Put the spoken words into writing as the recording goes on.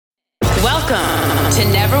Welcome to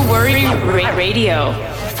Never Worry Radio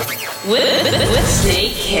with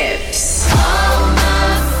Snake Hips. All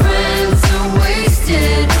my friends are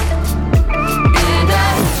wasted,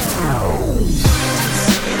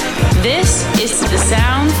 This is the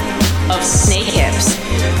sound of Snake Hips.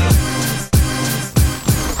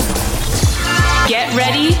 Get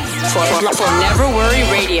ready for Never Worry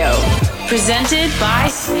Radio, presented by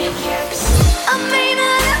Snake Hips. I may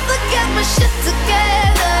not ever get my shit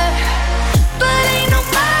together, but ain't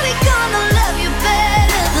nobody gonna love you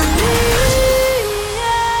better than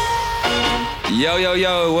me. Yo, yo,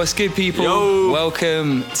 yo, what's good, people? Yo.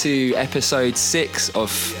 Welcome to episode 6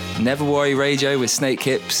 of Never Worry Radio with Snake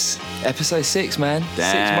Hips. Episode 6, man.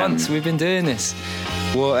 Damn. 6 months we've been doing this.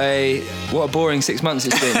 What a boring 6 months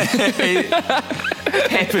it's been.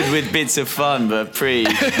 Peppered with bits of fun, but pretty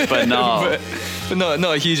banal. but not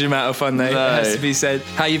a huge amount of fun, though. It No. has to be said.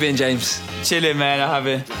 How you been, James? Chilling, man.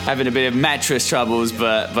 I'm having a bit of mattress troubles,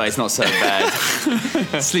 but it's not so bad.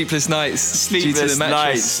 Sleepless nights. due to Sleepless the mattress.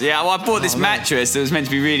 nights. Yeah, well, I bought this mattress that was meant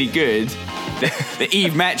to be really good. The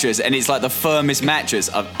Eve mattress, and it's like the firmest mattress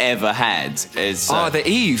I've ever had. It's, The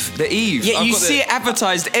Eve. yeah, I've you got see it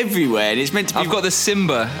advertised everywhere, and it's meant to be. I've got the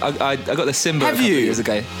Simba. I got the Simba Have a couple you? of years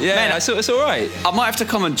ago. Yeah, Man, it's all right. I might have to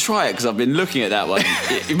come and try it because I've been looking at that one.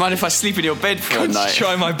 You mind if I sleep in your bed for a night?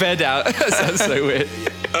 Try my bed out. That sounds so weird.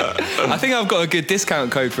 I think I've got a good discount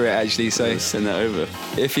code for it, actually. So Send that over.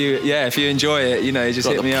 if you enjoy it, just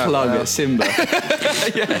Got hit the me up. plug at Simba.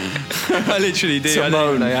 I literally do. I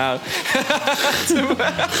don't even know how.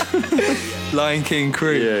 Lion King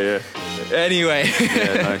crew. Yeah. Anyway,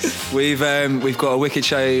 Yeah, nice. we've got a wicked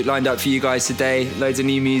show lined up for you guys today. Loads of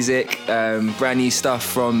new music, brand new stuff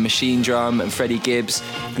from Machine Drum and Freddie Gibbs,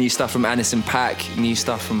 new stuff from Anderson .Paak, new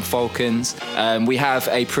stuff from Falcons. We have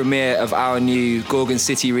a premiere of our new Gorgon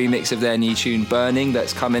City remix of their new tune Burning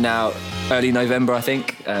that's coming out early November, I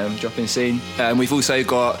think, dropping soon. We've also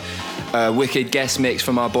got a wicked guest mix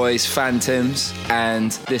from our boys Phantoms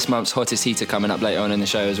and this month's Hottest Heater coming up later on in the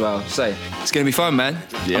show as well. So it's going to be fun, man.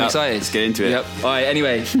 Yeah, I'm excited. let's get into it. Yep. All right,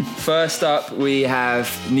 anyway, first up we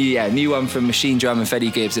have new one from Machine Drum and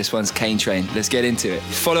Freddie Gibbs. This one's Cane Train. Let's get into it.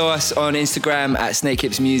 Follow us on Instagram at Snake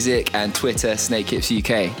Hips Music and Twitter Snake Hips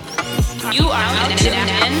UK. You are tuned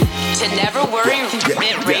in to Never Worry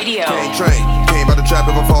Radio. Cane train, came by the trap,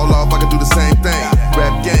 if I fall off, I can do the same thing.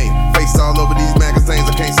 Rap game, face all over these magazines,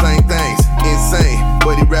 I can't slang things. Insane,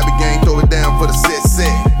 buddy rabbit gang, throw it down for the set.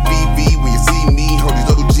 VV, when you see me, hold these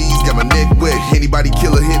OGs, got my neck wet. Anybody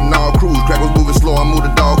killer hitting all crews, crack was moving slow, I move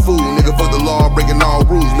the dog food. Nigga fuck the law, breaking all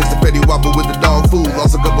rules. Mr. Petty Whopper with the dog food,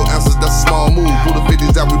 lost a couple ounces, that's a small move. Pull the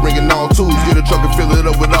 50s out, we bringing all tools. Get a truck and fill it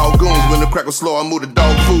up with all goons. When the crack was slow, I move the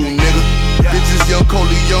dog food, nigga. Bitches, young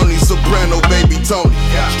Coleone, soprano, baby Tony.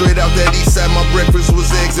 Straight out that east side, my breakfast was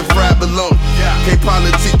eggs and fried bologna. Can't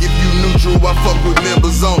politic if you neutral, I fuck with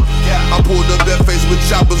members on. I pulled up that face with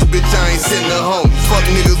choppers, bitch, I ain't sitting at home. Fuck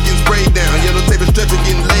niggas getting sprayed down, yellow tape and stretcher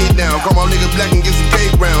getting laid down. Call my nigga black and get some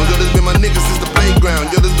cake rounds. Yo, this been my nigga since the playground.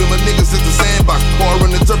 Yo, this been my nigga since the sandbox. Bar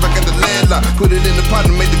in the turf, I got the landlock. Put it in the pot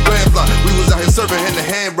and made the grand block. We was out here serving hand to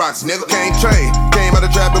hand rocks, nigga. Can't train, came out the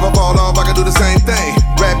trap, if I fall off, I can do the same thing.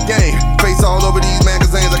 Rap game, face all over these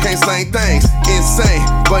magazines, I can't slang things. Insane,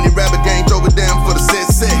 bunny rabbit gang, throw it down for the set.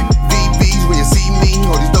 VVs, when you see me,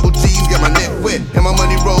 all these double G's, got my neck wet. And my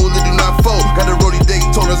money roll, it do not fold. Got a roadie day,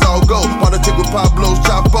 told us all go. Politic with Pablo's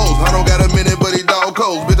chopos. I don't got a minute, but he dog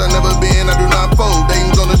codes. Bitch, I never been, I do not fold.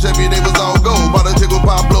 Dayton's on the Chevy, they was all gold. Politic with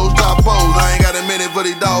Pablo's chopos. I ain't got a minute, but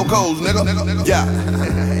he dog codes, nigga. Yeah.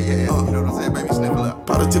 You know what I'm saying, baby, sniffle up.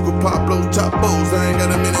 Politic with Pablo's chopos. I ain't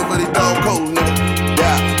got a minute, but he dog codes, nigga.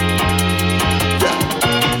 Yeah.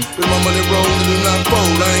 With my money roll, it do not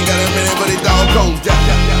fold. I ain't got a minute, but he dog codes. Yeah.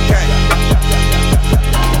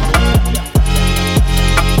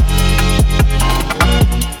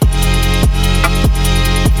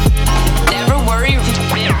 Never Worry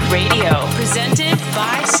Radio, presented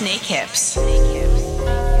by Snake Hips.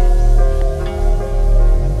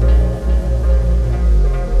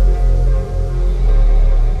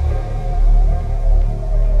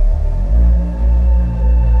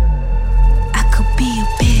 I could be a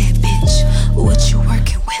bad bitch. What you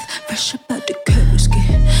working with? Fresh about the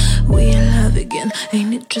casket. We in love again.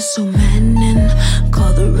 Ain't it just so maddening?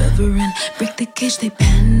 Call the reverend. Break the cage, they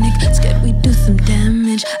panic. Scared we do some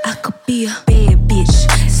damage. I could be a bad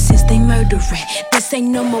bitch. Since they murdering, this ain't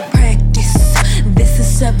no more practice. This is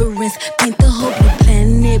severance. Paint the whole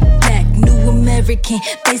planet black. New American.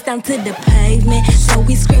 Face down to the pavement. So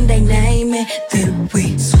we scream they name it. Then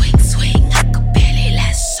we swing, swing. I could barely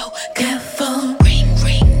last so careful. Ring,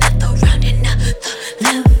 ring. Another round, another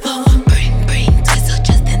level. Bring, bring. Twizzle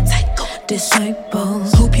just in tight. Go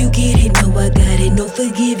disciples. Hope you get it, know I got it, no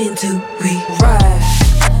forgiving to rewrite.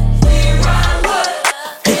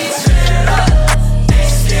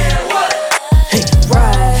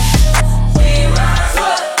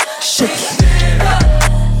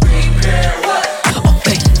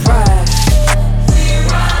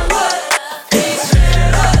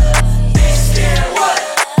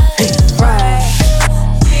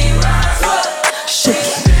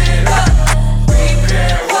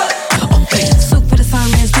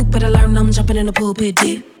 In the pulpit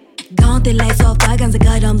dip. Gone the lights off, bygones are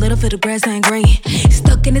God, I'm little for the grass ain't green.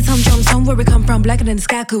 Stuck in this humdrum, somewhere it come from, blacker than the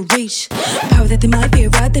sky could reach. Power that they might be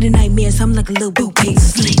right through the nightmares, I'm like a little boot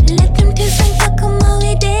piece. Let them just ain't fuck them while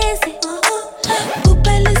we dancing. Poop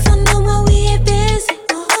let's on know while we advancing.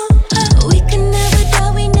 We can never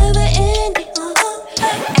die, we never end it.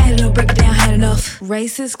 Add it up, break it down, had enough.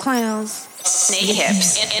 Racist clowns. Snake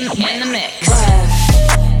Hips in the mix.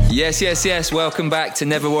 Yes. Welcome back to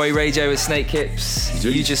Never Worry Radio with Snake Hips.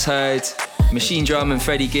 You just heard Machine Drum and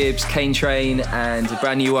Freddie Gibbs, Kane Train, and a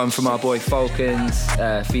brand new one from our boy Falcons,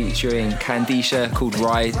 featuring Candisha called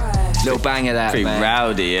Ride. Little banger that, Pretty man.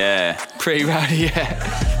 rowdy, yeah. Pretty rowdy,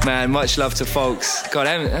 yeah. Man, much love to folks. God,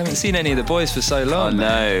 I haven't seen any of the boys for so long. Oh,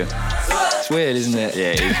 no. It's weird, isn't it?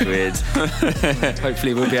 Yeah, it is weird.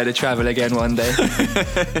 Hopefully we'll be able to travel again one day.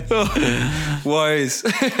 Woes.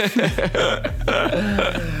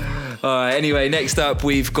 Alright, anyway, next up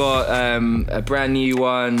we've got a brand new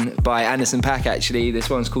one by Anderson .Paak actually. This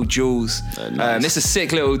one's called Jules. Oh, nice. This is a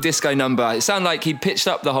sick little disco number. It sounded like he pitched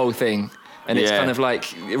up the whole thing. And it's kind of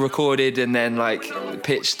like recorded and then like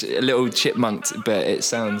pitched a little chipmunked, but it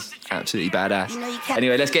sounds absolutely badass.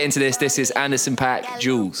 Anyway, let's get into this. This is Anderson .Paak,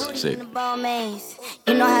 Jules. Sick.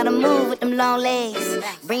 You know how to move with them long legs.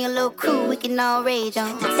 Bring a little crew, we can all rage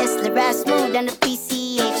on. The Tesla ride smooth down the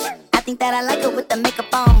PCH. I think that I like it with the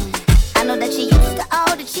makeup on. I know that you used to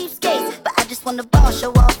all the cheapskates, but I just want the ball,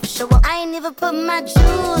 show off. I ain't never put my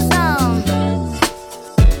jewels on.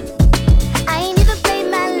 I ain't even played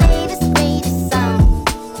my latest song.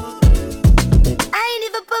 I ain't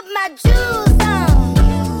even put my jewels on.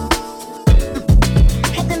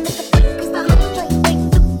 Had to make a fuck, cause the whole joint way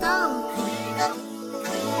too long.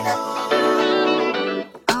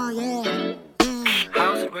 Oh yeah.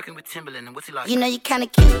 How's it working with Timberland and what's he like? You know you kinda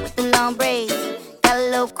cute with them long braids. Got a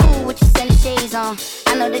little cool with your sunny shades on.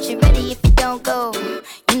 I know that you're ready if you don't go.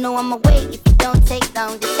 You know I'ma wait if you don't take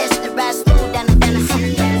long. The test the ride smooth down the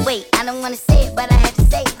Wait, I don't wanna say it, but I had to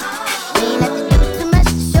say it. We ain't have to do too much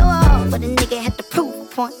to show off, but a nigga had to prove a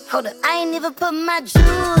point. Hold up, I ain't even put my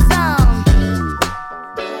jewels on.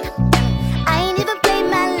 I ain't even played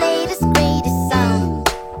my latest greatest song.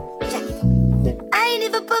 I ain't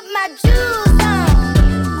even put my jewels on.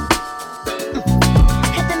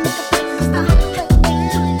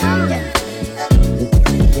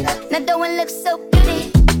 Now don't one look so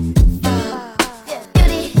pretty,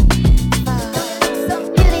 beauty, so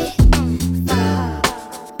beauty.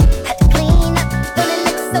 Had to clean up, don't it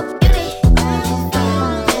look so beauty,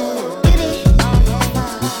 beauty,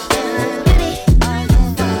 beauty.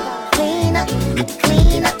 Clean up,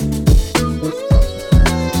 clean up.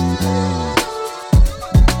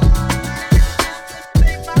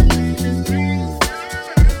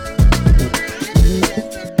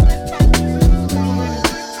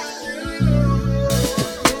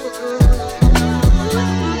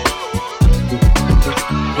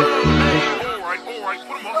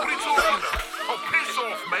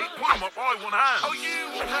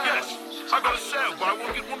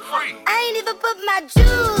 I ain't even put my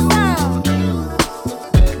jewels on.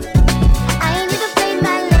 I ain't even played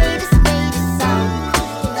my latest song.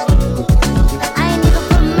 I ain't even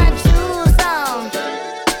put my jewels on.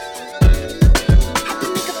 Had to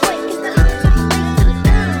make a point 'cause the whole joint way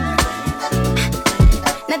too long.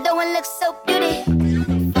 Now don't one look so beauty,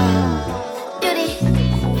 beauty,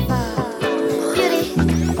 beauty.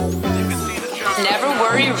 Never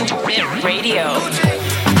Worry Radio.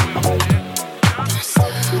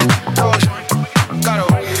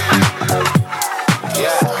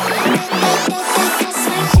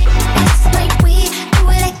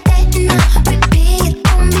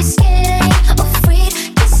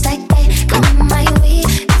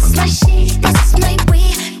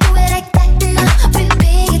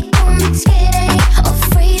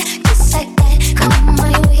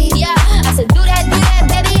 Yeah, I said do that,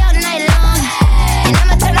 baby, all night long. And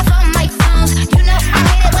I'ma turn off all my phones. You know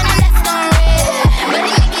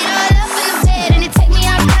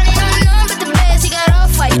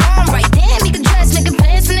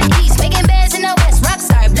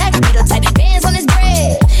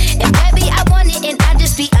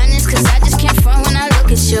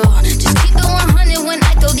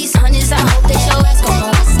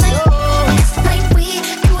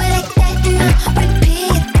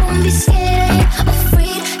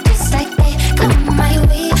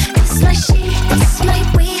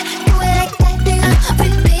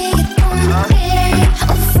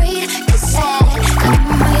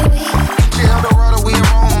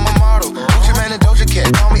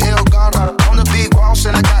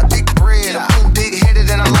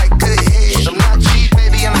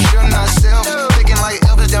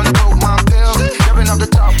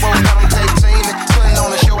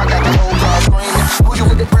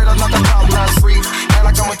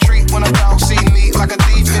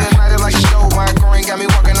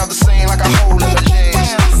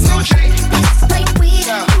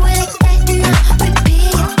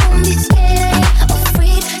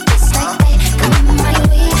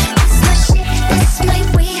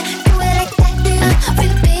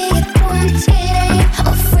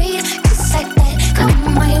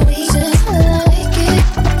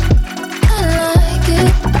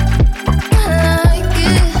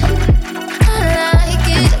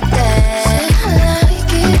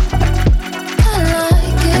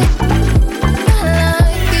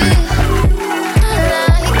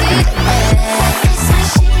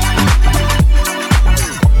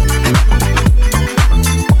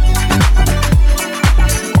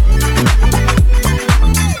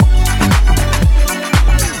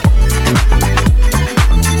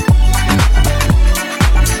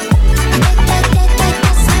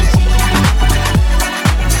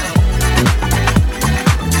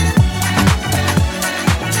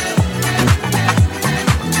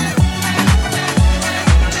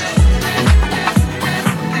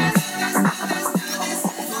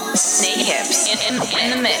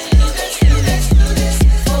the mix.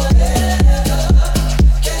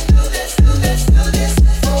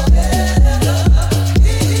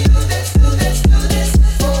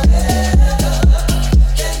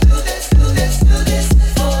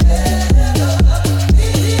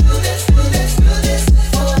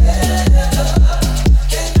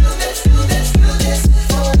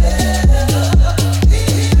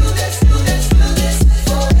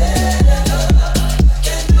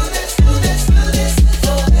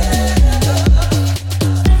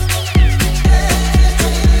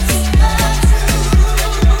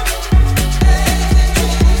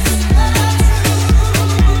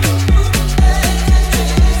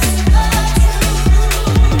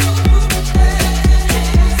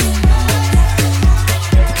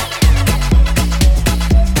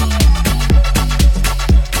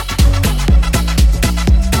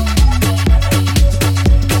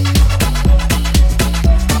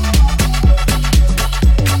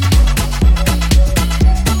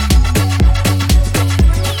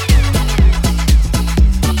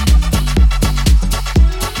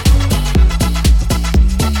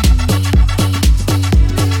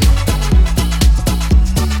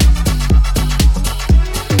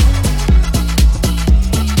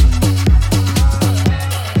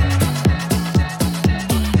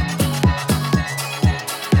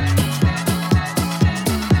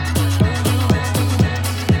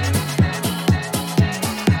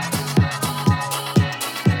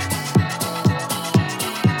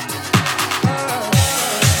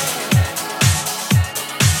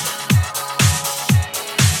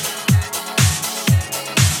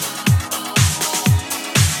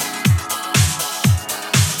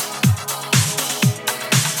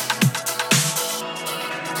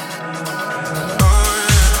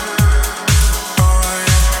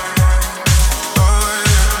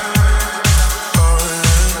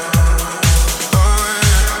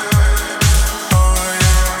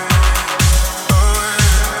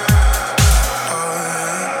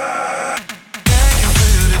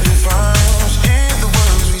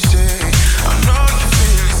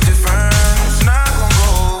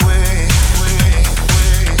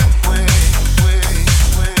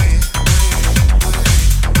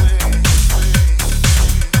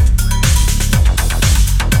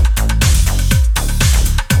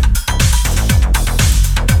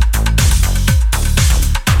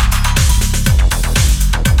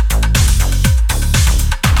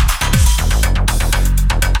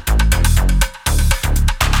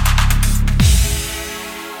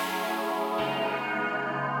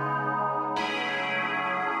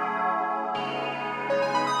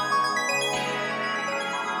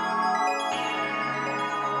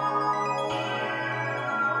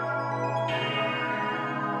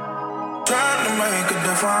 Trying to make a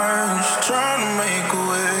difference, trying to make a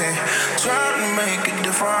way, trying to make it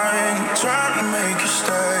different, trying to make you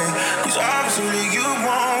stay. Cause obviously you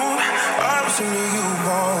won't, obviously you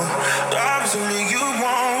won't, obviously you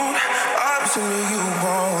won't, obviously you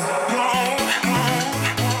won't.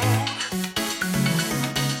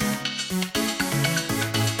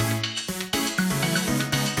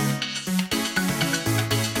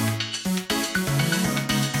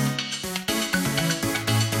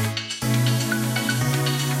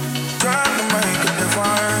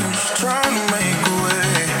 Trying to make a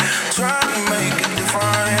way, trying to make it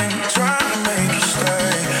define, trying to make you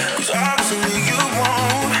stay. Cause obviously you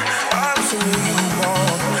won't, obviously you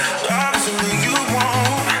won't, obviously you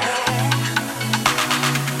won't.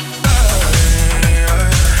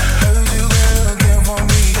 Heard you been looking for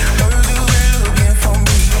me, heard you been looking for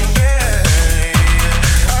me, yeah.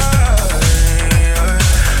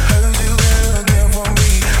 Heard you been looking for me,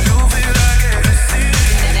 you feel like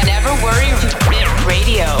everything. Never Worry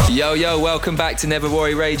Radio. Yo, welcome back to Never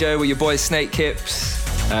Worry Radio with your boy Snake Kips.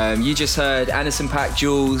 You just heard Anderson .Paak,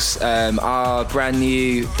 Jules, our brand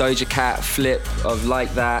new Doja Cat flip of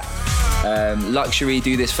Like That, Luxury,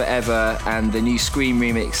 Do This Forever, and the new Scream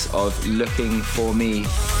remix of Looking For Me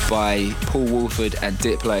by Paul Woolford and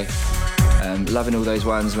Diplo. Loving all those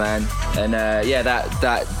ones, man. And that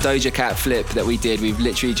Doja Cat flip that we did, we've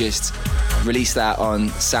literally just released that on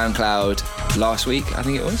SoundCloud last week, I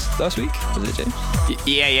think it was. Last week? Was it, James?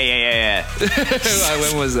 Yeah.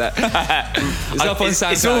 When was that? It's up on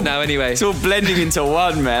SoundCloud now anyway. It's all blending into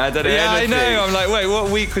one, man. I don't know anything. I know. I'm like, wait, what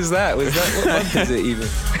week was that? What month is it even?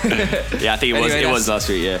 Yeah, I think it was last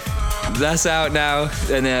week, yeah. That's out now,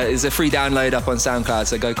 and it's a free download up on SoundCloud,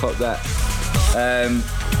 so go cop that.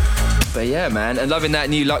 But yeah, man, and loving that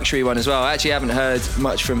new Luxury one as well. I actually haven't heard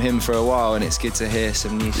much from him for a while, and it's good to hear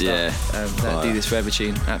some new stuff. Yeah. That Do This Forever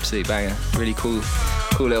tune, absolute banger. Really cool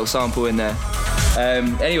little sample in there.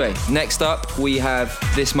 Anyway, next up we have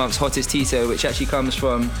this month's Hottest Tito, which actually comes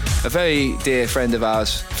from a very dear friend of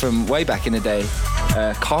ours from way back in the day,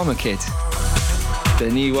 Karma Kid. The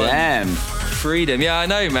new one. Damn. Freedom. Yeah, I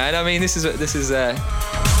know, man. I mean, this is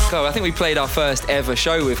God, I think we played our first ever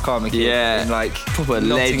show with Karma Kid. Yeah. In like proper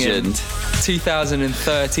Nottingham, legend.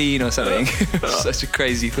 2013 or something. Such a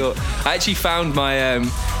crazy thought. I actually found my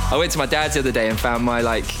I went to my dad's the other day and found my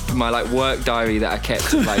work diary that I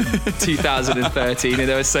kept of like 2013, and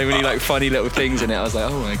there were so many like funny little things in it. I was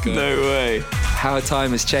like, oh my god. No way. How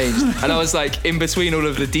time has changed. And I was like, in between all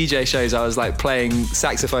of the DJ shows, I was like playing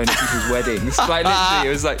saxophone at people's weddings. Like literally,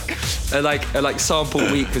 it was like a sample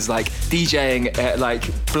week was like DJing at like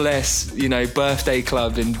Bless, birthday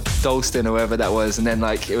club in Dalston or wherever that was, and then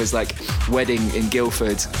like it was like wedding in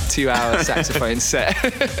Guildford, 2-hour saxophone set.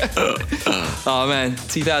 Oh man,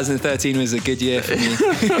 2013 was a good year for me.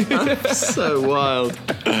 So wild.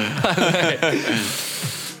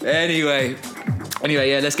 Anyway,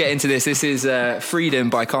 yeah, let's get into this. This is Freedom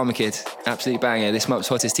by Karma Kid. Absolute banger. This month's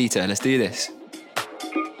Hottest Tito. Let's do this.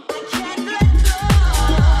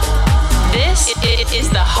 This is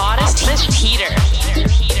the hottest heater.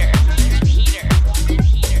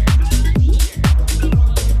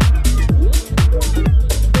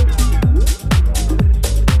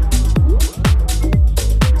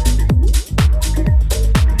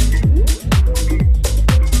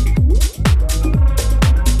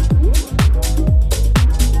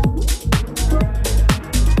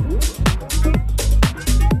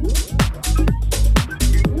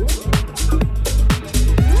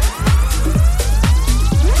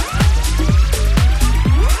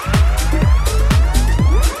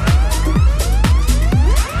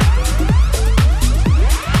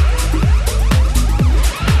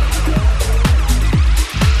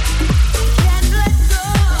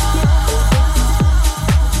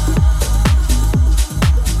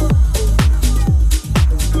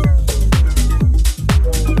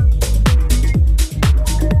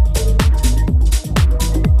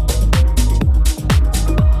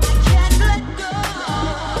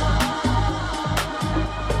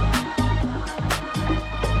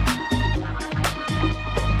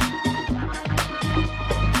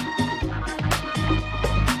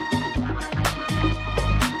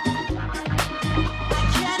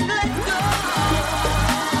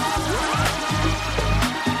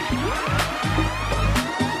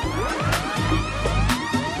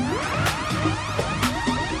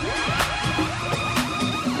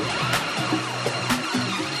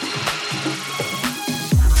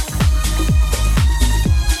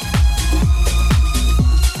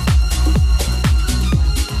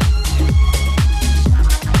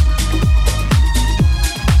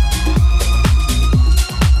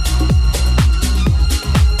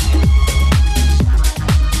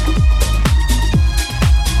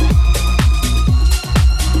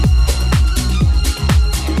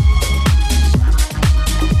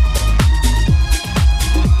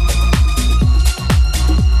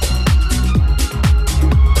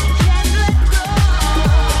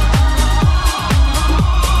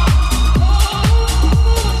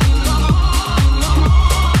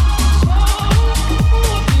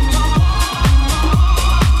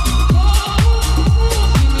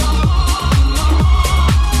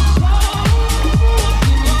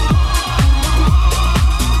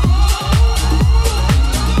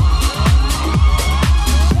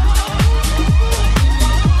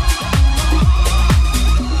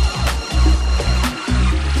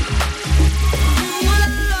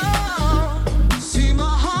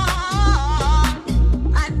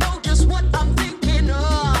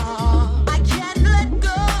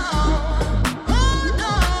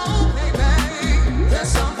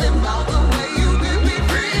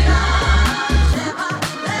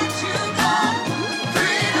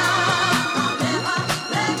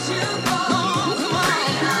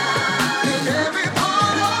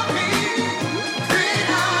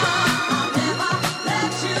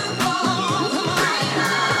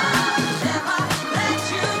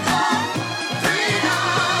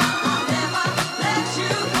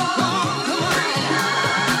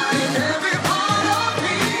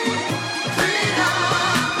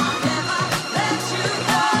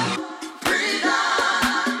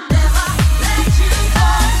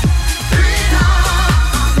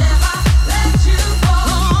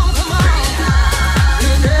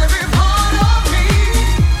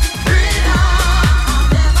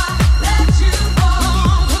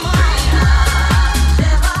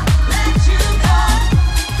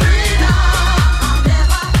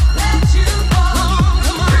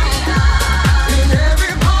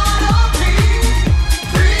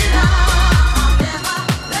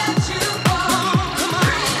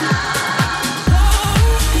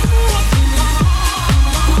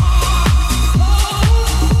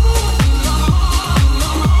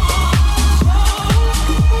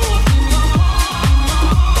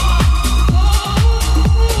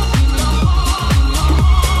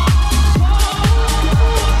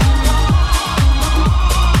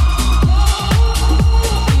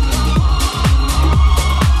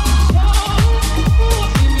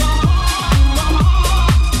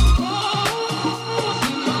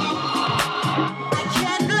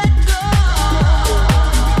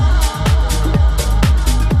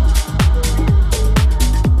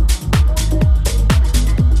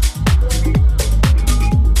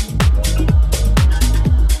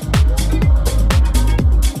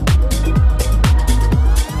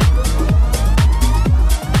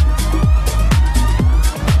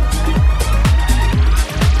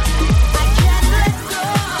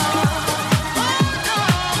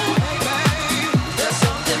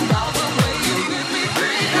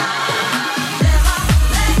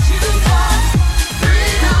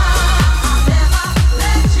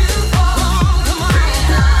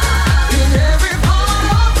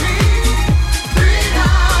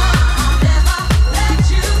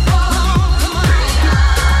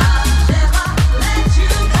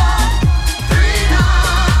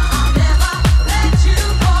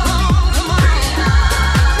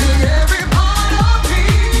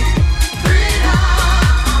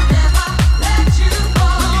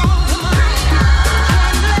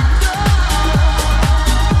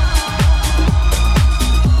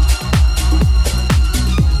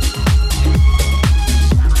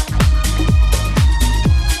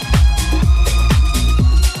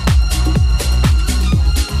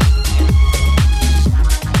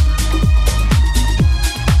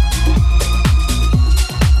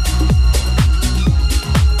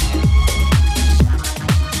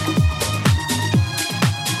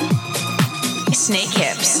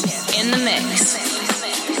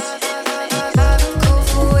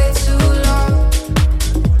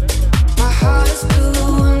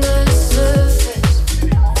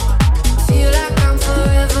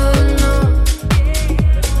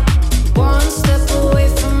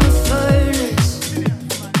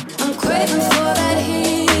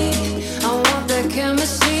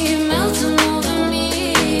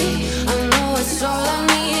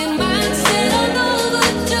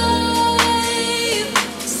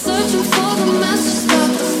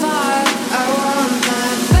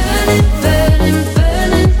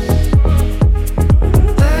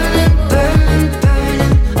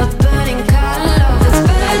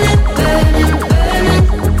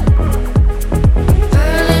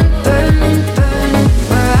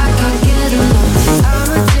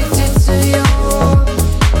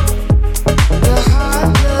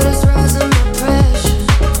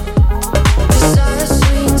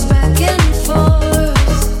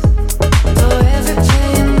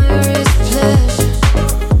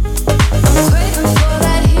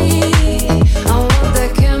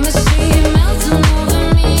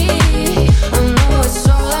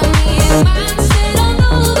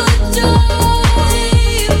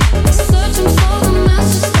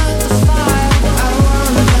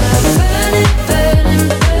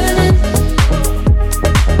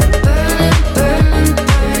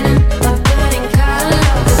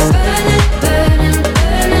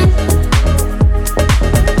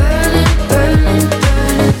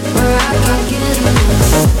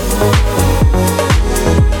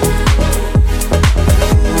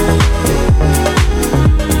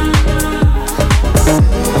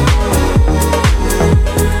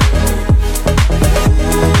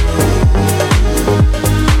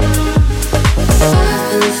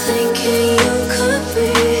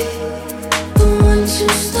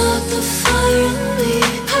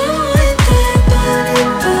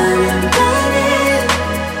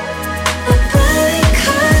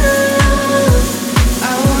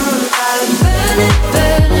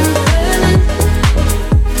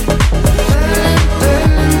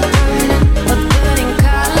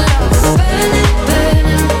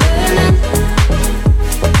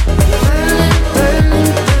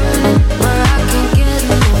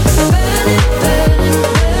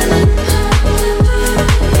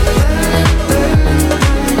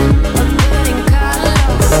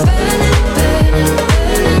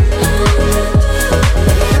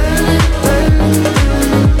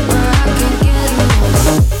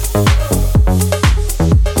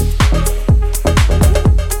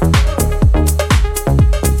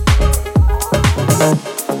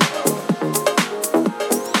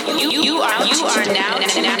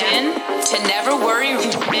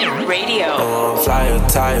 No, I'm flyer,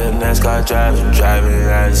 tire, NASCAR driving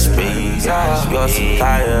at the speed. Your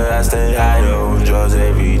supplier, I stay higher on drugs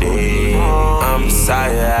every day. I'm a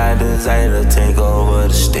sire, I desire to take over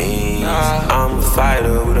the stage. I'm a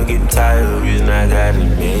fighter, we don't get tired, reason I got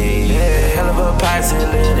it made. Hell of a posse,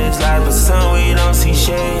 live this life, but some we don't see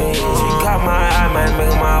shade. She caught my eye, might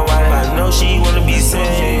make my wife. I know she wanna be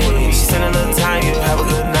saved. She spend a little time, you have a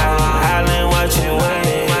good night. Island watching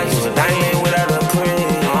waves, diamond without a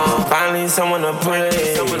praise. Finally, someone to praise.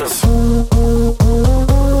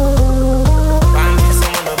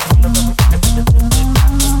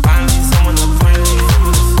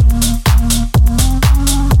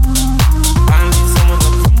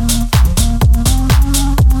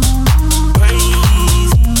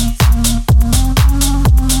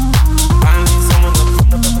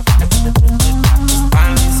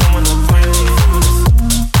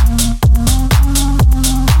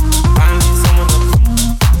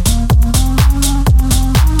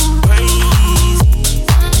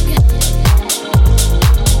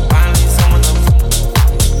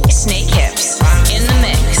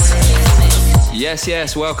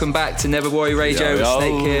 Yes, welcome back to Never Worry Radio with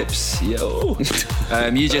Snake Hips. Yo.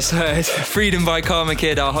 You just heard Freedom by Karma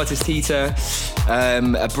Kid, our hottest heater.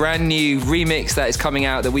 A brand new remix that is coming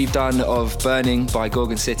out that we've done of Burning by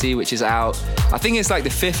Gorgon City, which is out, I think it's like the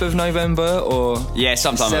 5th of November or... Yeah,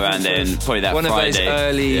 sometime around then, probably that one Friday. One of those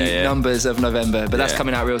early numbers of November, but that's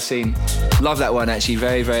coming out real soon. Love that one, actually.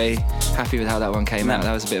 Very, very happy with how that one came out.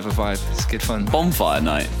 That was a bit of a vibe. It's good fun. Bonfire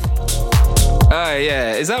night. Oh,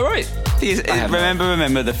 yeah. Is that right?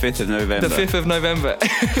 Remember the 5th of November. The 5th of November.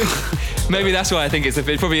 Maybe that's why I think it's the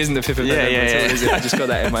 5th. It probably isn't the 5th of November at all, is it? I just got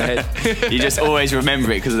that in my head. You just always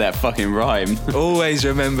remember it because of that fucking rhyme. Always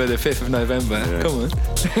remember the 5th of November. Yeah. Come on.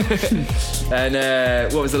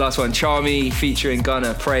 And what was the last one? Charmy featuring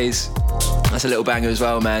Gunna, Praise. That's a little banger as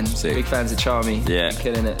well, man. Sick. Big fans of Charmy. Yeah.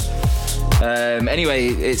 Killing it. Anyway,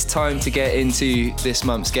 it's time to get into this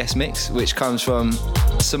month's guest mix, which comes from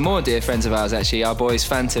some more dear friends of ours, actually, our boys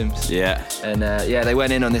Phantoms. Yeah. And they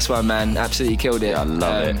went in on this one, man. Absolutely killed it. I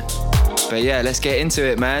love it. But yeah, let's get into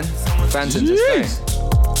it, man. Phantoms, let's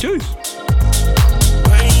go. Cheers.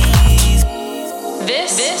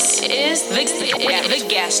 This is the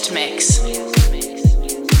guest mix.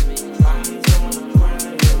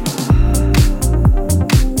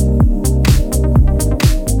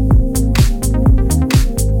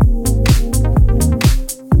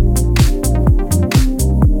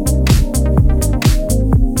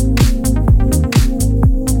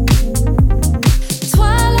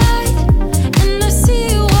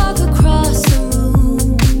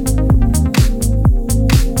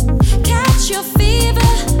 Your fever,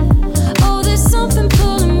 oh, there's something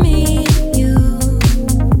pulling me. You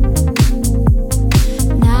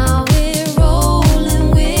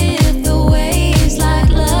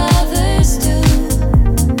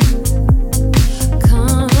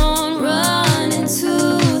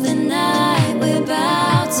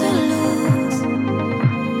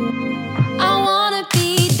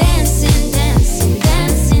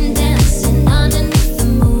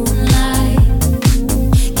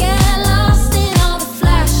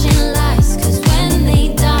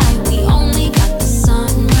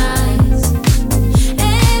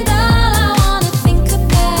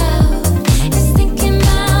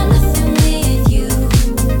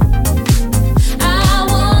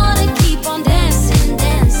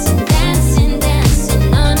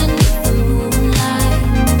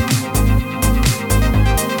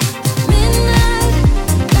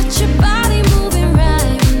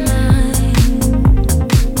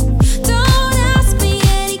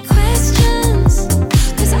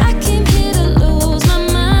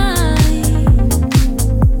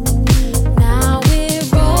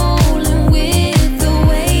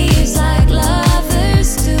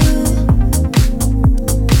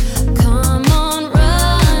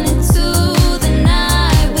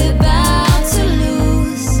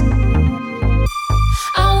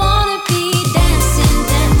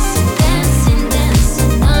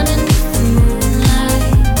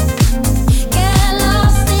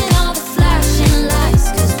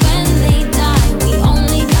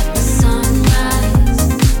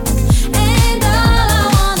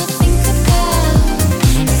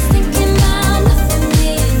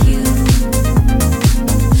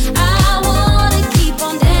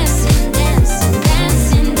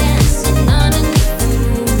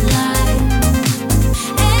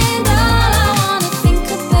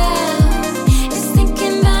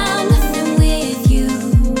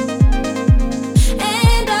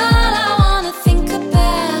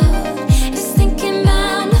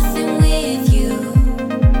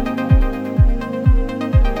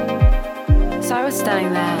I was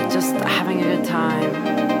standing there just having a good time,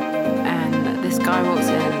 and this guy walks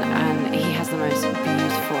in and he has the most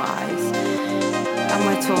beautiful eyes. And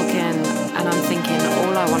we're talking, and I'm thinking,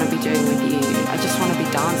 all I want to be doing with you, I just want to be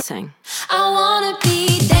dancing. I wanna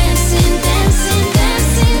be dancing, dancing,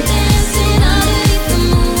 dancing, dancing underneath the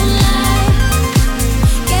moonlight.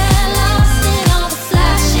 Get lost in all the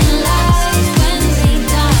flashing lights. When they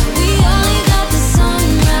die, we only got the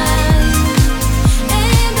sunrise.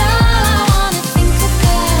 And all I wanna think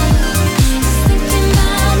about is thinking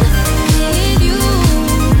about nothing with you.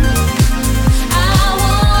 I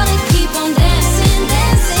wanna keep on dancing,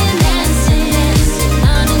 dancing, dancing, dancing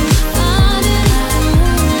underneath the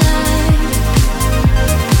moonlight.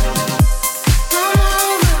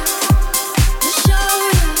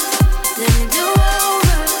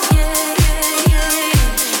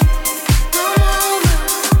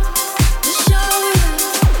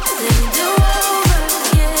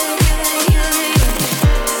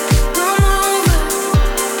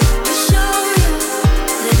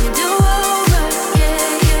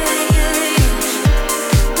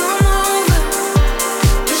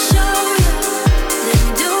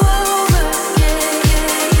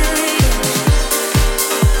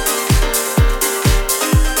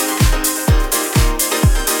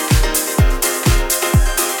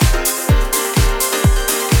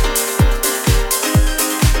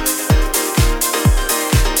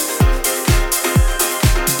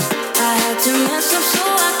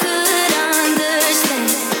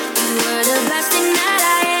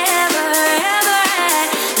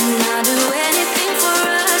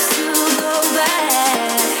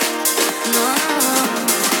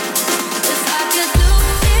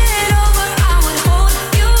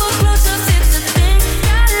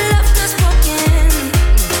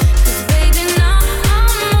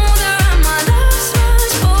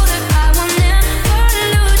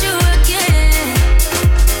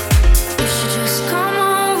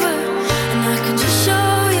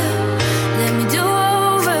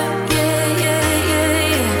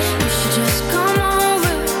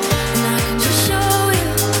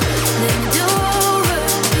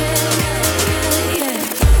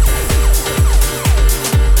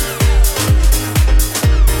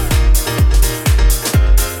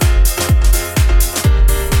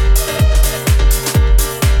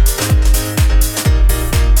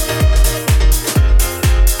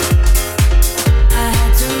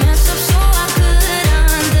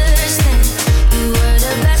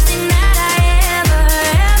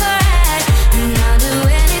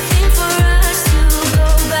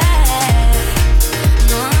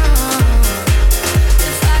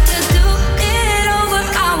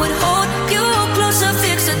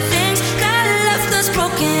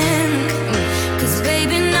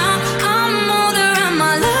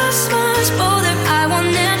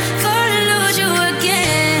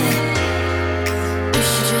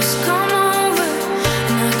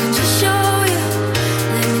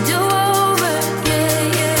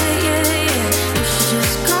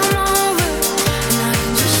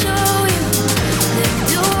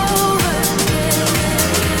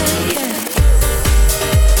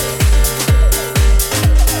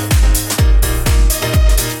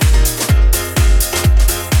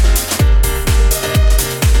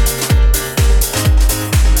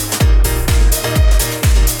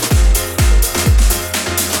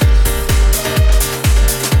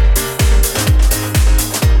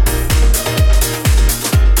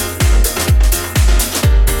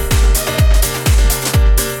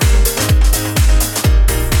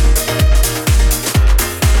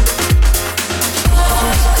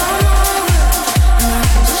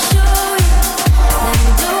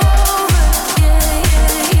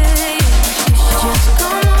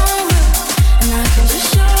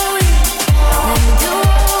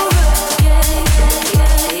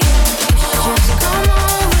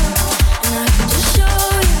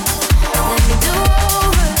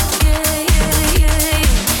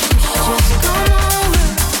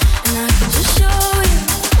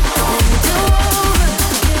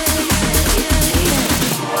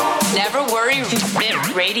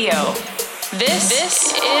 Radio. This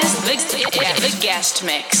is the guest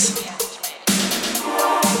mix. Your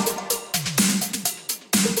world.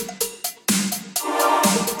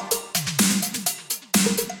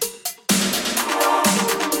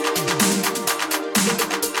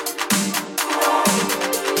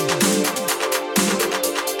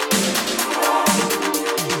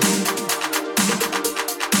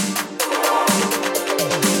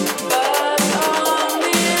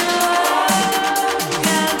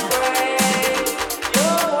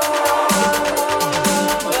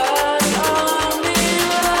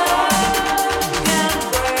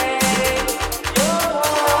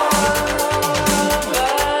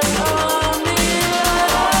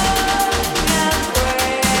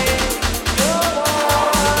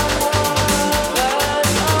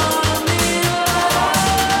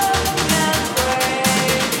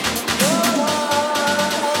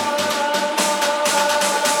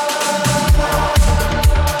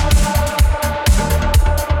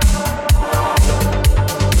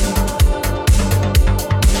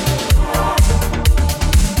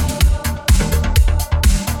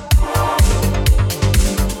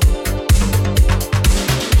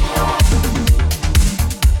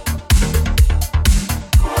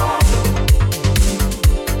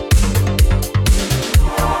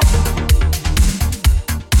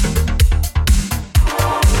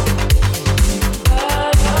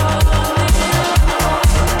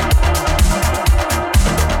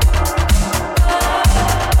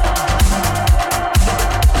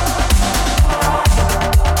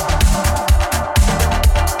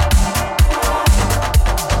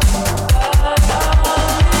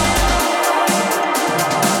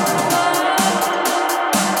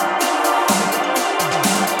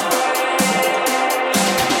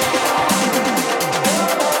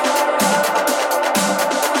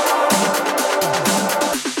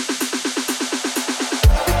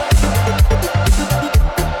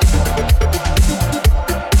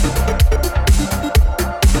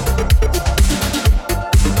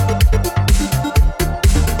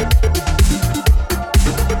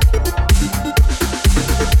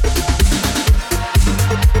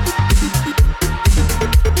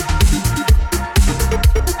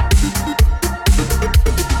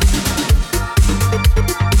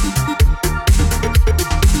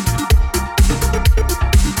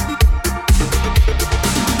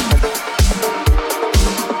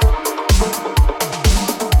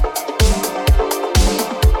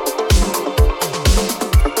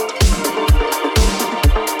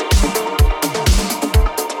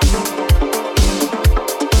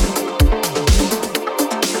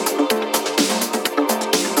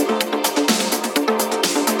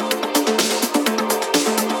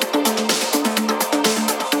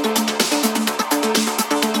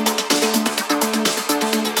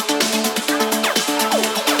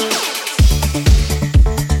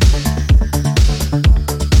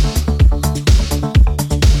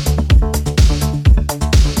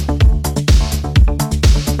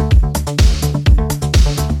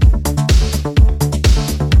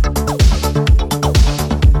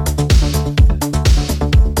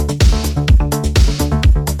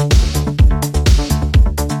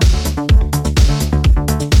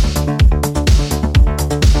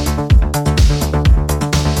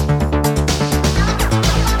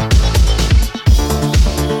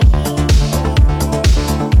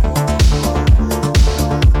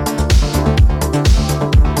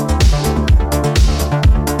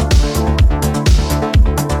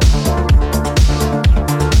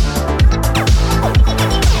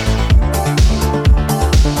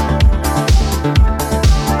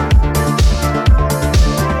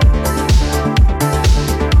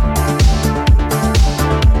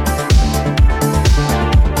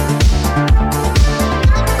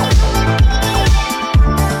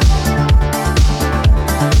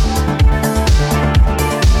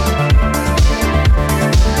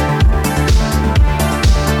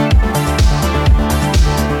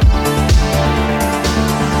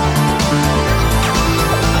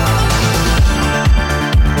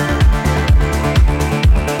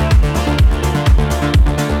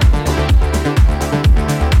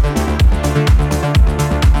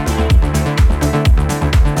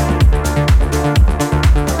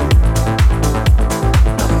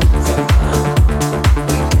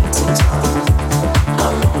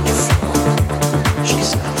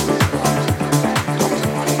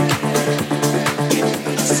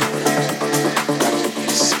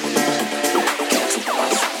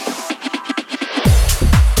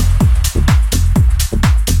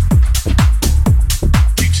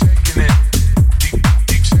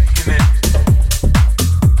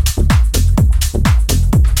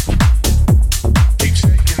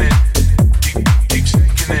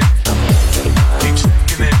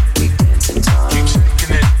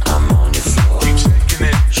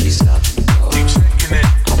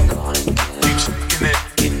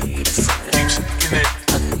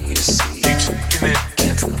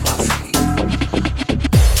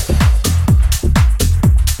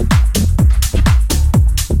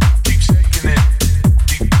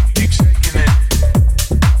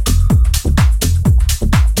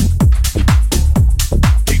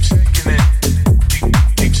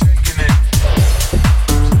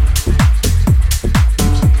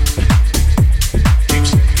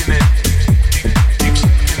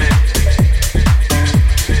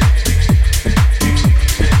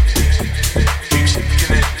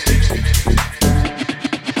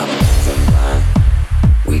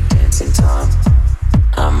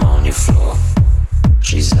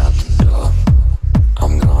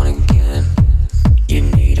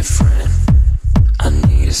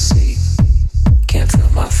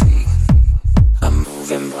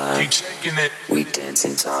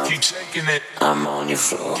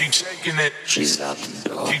 floor. Keep shaking it. She's out the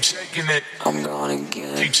door. Keep shaking it. I'm gone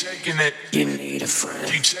again. Keep shaking it. You need a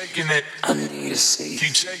friend. Keep shaking it. I need a seat.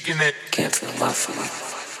 Keep shaking it. Can't feel my feet.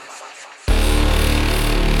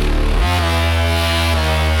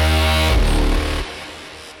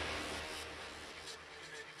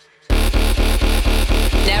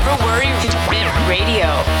 Never Worry Radio.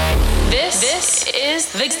 This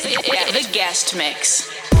is the guest mix.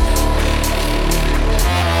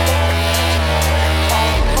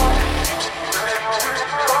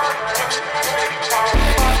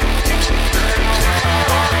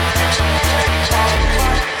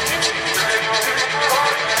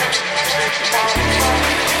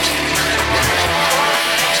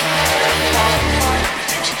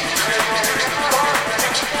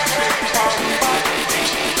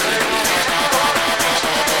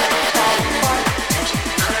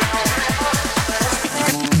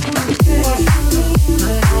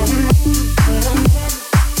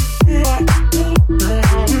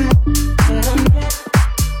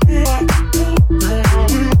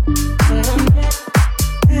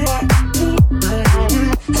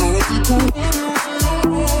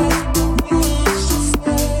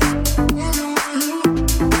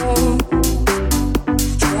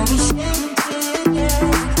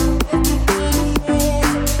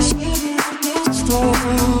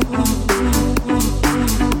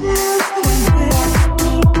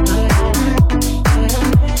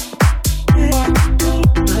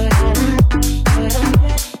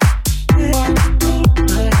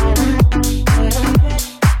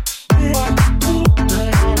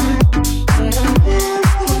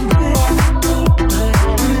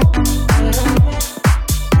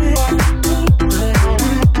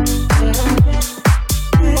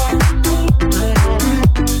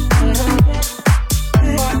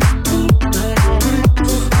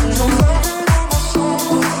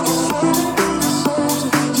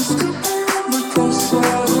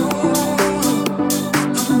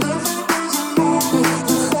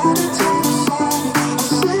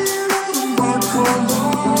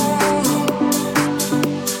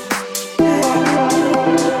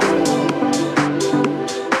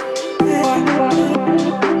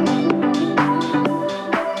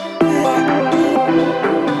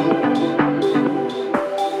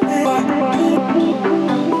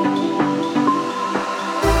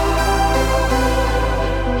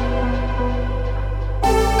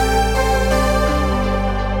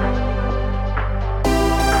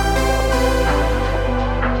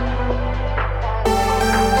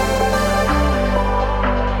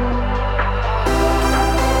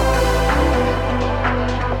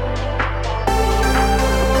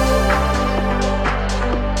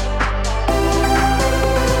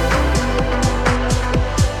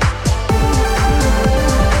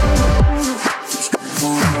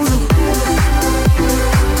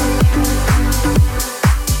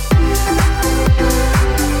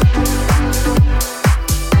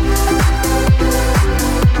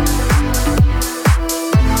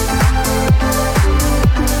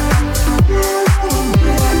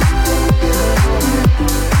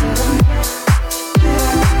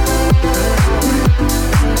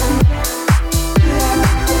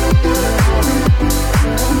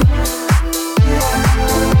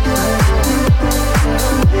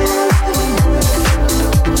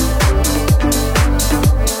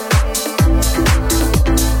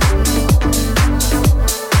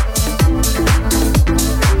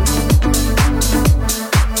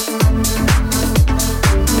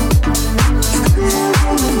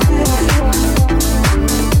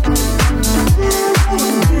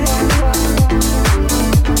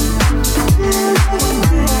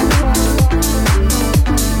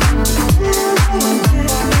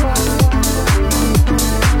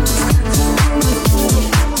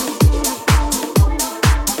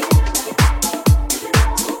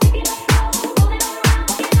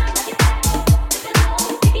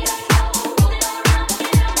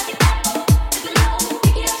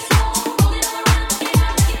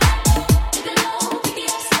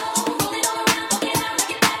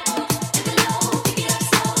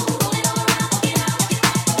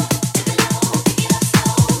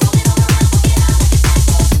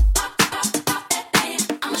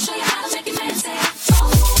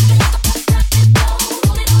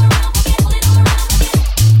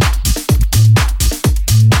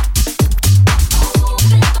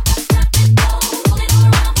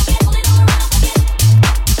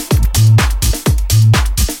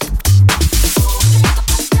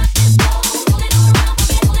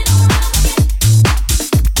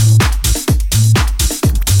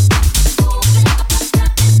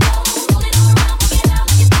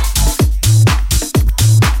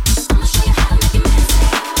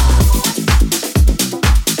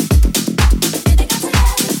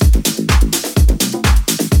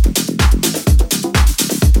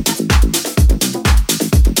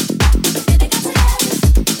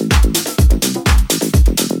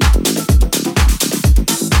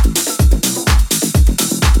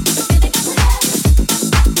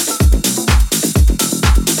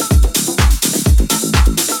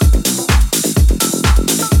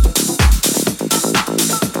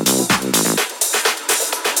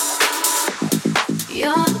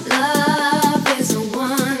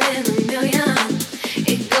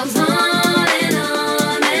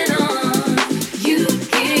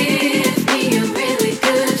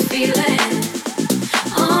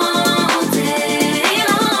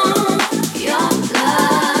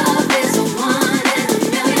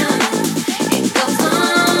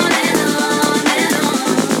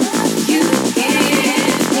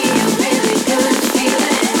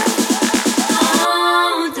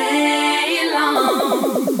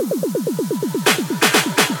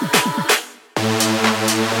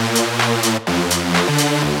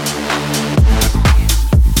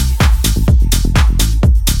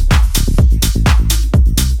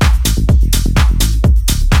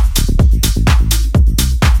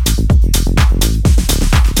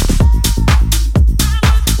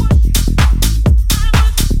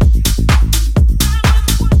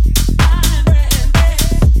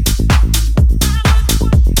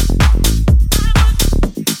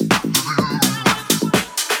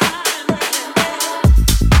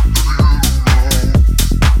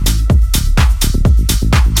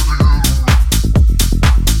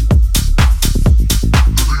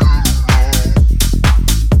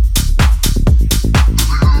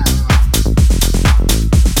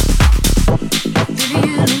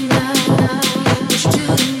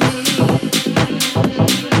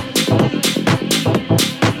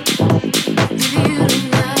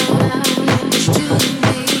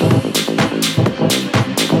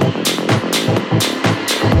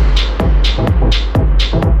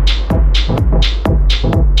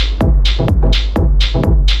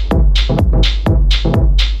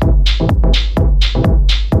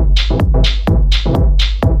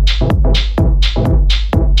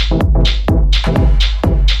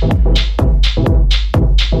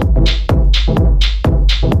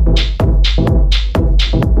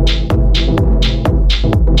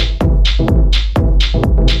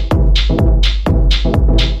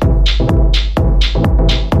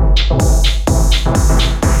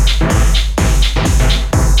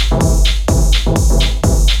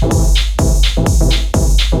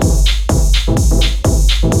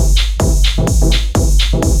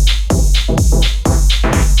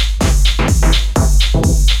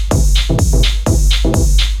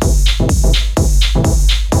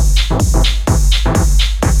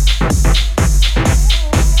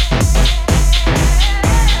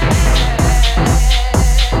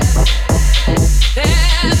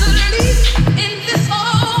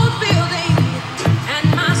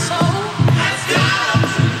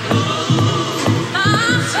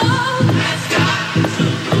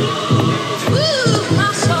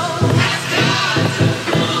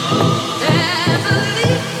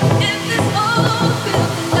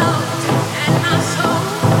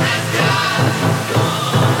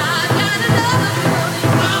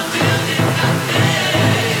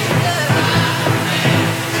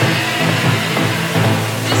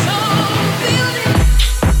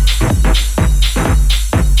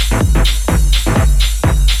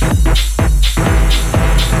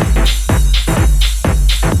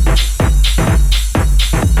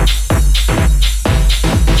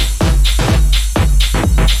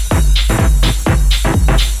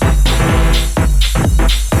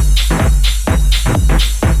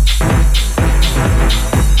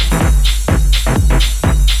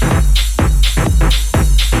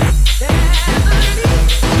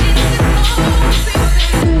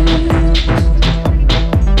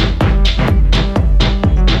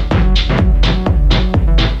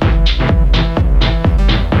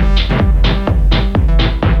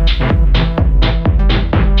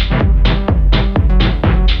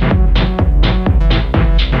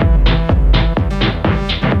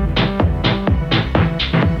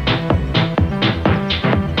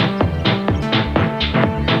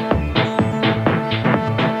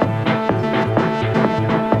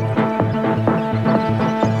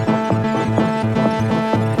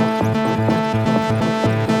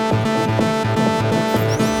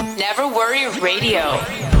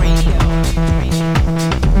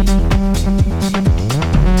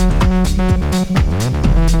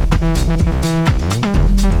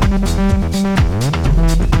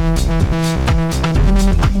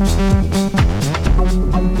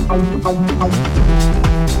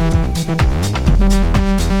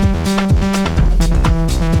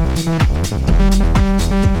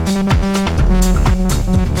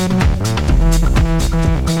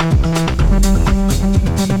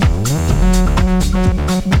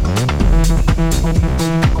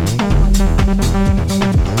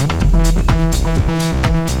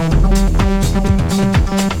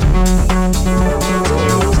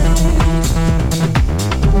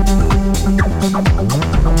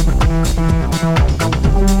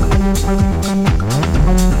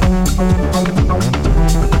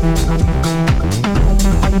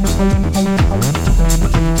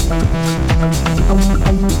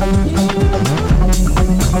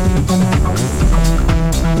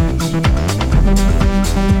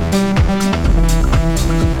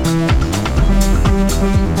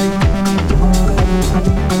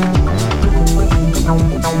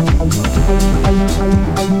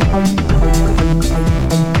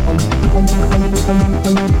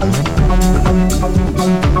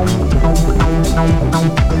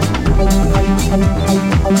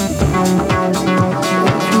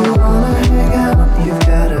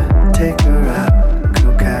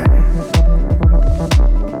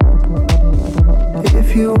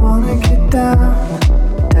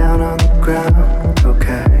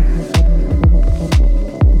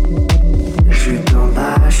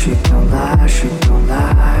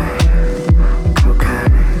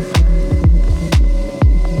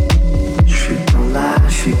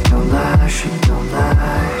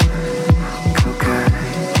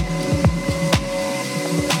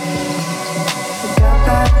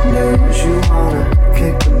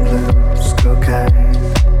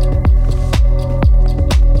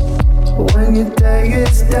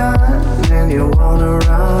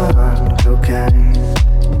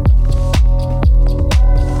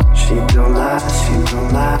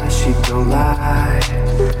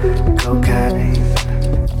 cocaine.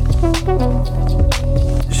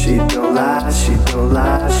 She don't lie, she don't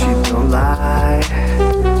lie, she don't lie.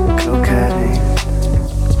 Cocaine.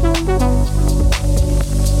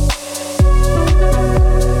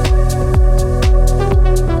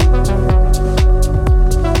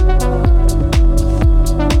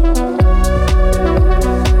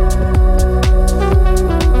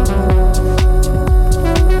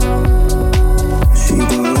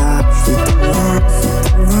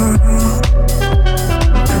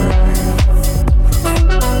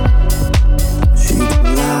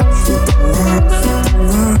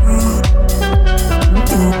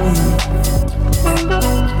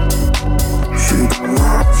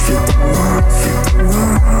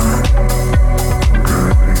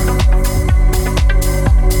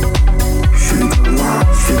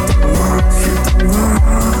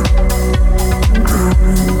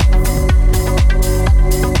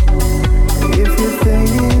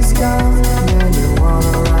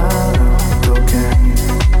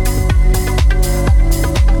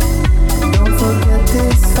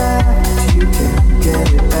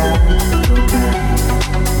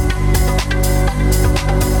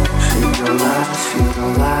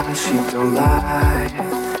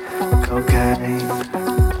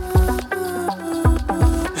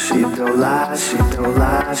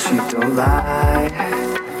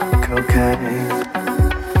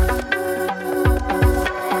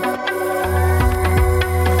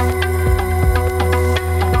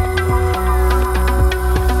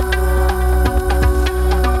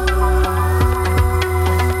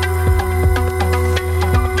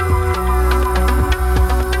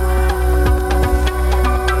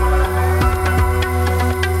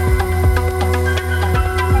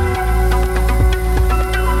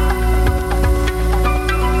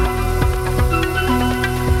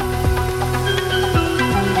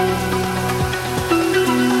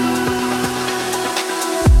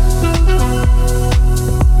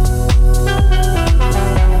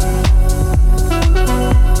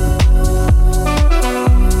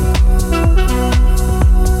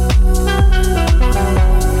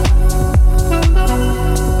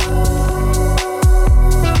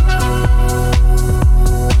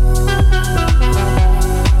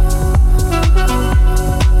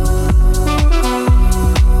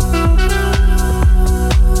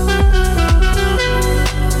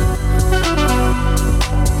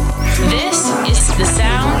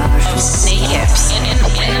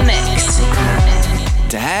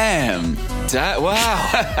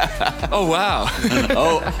 Oh wow!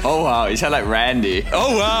 oh wow! You sound like Randy.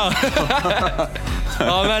 Oh wow!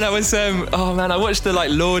 Oh man, that was oh man, I watched the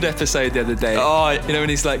Lord episode the other day. Oh, you know when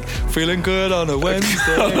he's like feeling good on a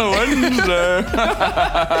Wednesday. On a Wednesday.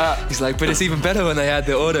 He's like, but it's even better when they had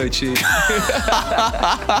the auto tune.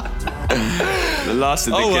 The last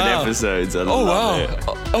of the good episodes. I love it.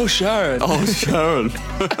 Oh Sharon. Oh Sharon.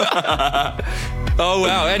 Oh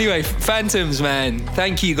wow! Anyway, Phantoms, man.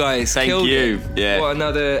 Thank you guys. Thank you. Yeah. What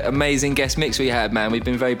another amazing guest mix we had, man. We've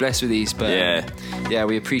been very blessed with these, but yeah,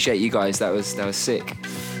 we appreciate you guys. That was sick.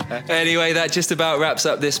 Anyway, that just about wraps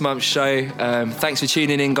up this month's show. Thanks for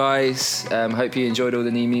tuning in, guys. Hope you enjoyed all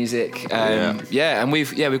the new music. And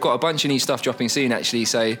we've got a bunch of new stuff dropping soon, actually.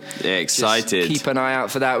 So yeah, excited. Just keep an eye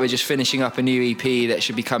out for that. We're just finishing up a new EP that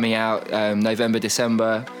should be coming out November,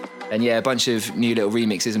 December. And yeah, a bunch of new little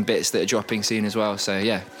remixes and bits that are dropping soon as well. So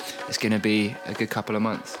yeah, it's going to be a good couple of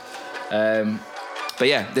months. But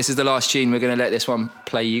yeah, this is the last tune. We're going to let this one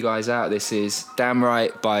play you guys out. This is Damn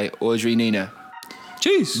Right by Audrey Nuna.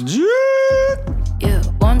 Cheers. Yeah,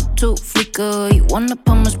 1, 2, flicker. You wanna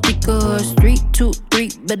pump my speakers. 3, 2, 3,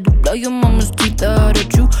 better blow your mama's teeth out.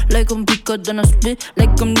 At you like I'm Pika, then I split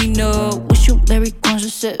like I'm Nina. Wish you very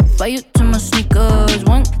conscious, set fire to my sneakers.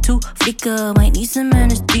 1, 2, flicker, might need some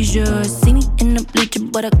anesthesia. See me in the bleacher,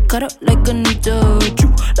 but I cut up like a Nita.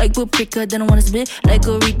 True, like paprika, then I wanna split like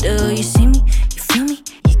a Rita. You see me, you feel me,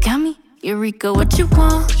 you got me, Eureka. What you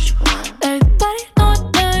want? Everybody know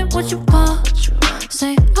what you want.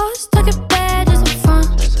 Say, oh, it's talking bad, just a front.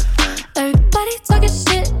 Everybody talking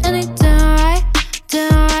shit and they down right,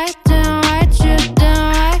 down right, down right, yeah,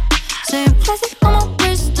 down right. Saying plastic on my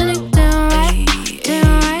wrist and they down right,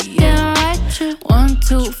 down right, down right, yeah. 1,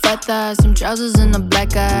 2, fat thighs, some trousers and a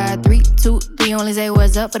black eye. 3, 2, 3, only say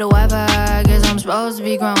what's up for the Wi-Fi. Guess I'm supposed to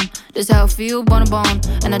be grown. This how I feel, bone to bone.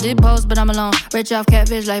 And I did post, but I'm alone. Rich off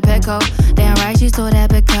catfish like Petco. Damn right, she stole that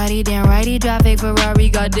Bacardi. Damn right, he drive fake Ferrari.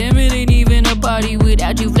 Goddamn, it ain't even a party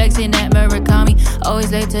without you flexing that Murakami.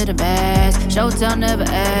 Always late to the best. Showtime never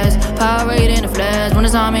ask. Powerade in the flash. When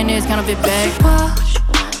it's on me, it's kind of fit back.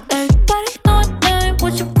 Everybody know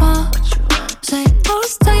what you want. Say, oh,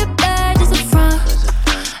 it's tell you bad, just a front.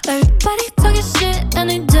 Everybody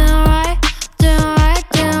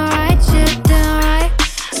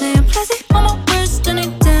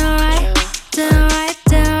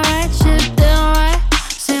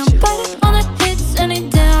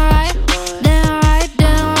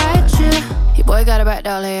right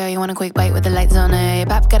doll hair. You want a quick bite with the lights on it.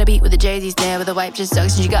 Pop got a beat with the Jay-Z stare, with the wipe just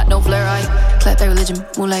sucks and she got no flair. I clap that religion,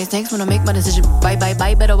 moonlight snakes when I make my decision. Bye, bye,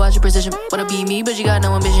 bye, better watch your precision. Wanna be me, but you got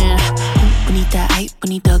no ambition. Bonita, ay,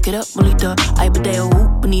 bonita, get up, bonita. Ay, pateo,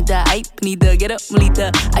 bonita, ay, bonita, get up,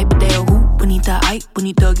 bonita. Ay, pateo, bonita, ay,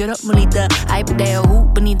 bonita, get up, bonita. Ay, pateo,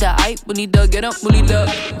 bonita, ay, bonita, get up, bonita.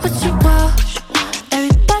 What you want?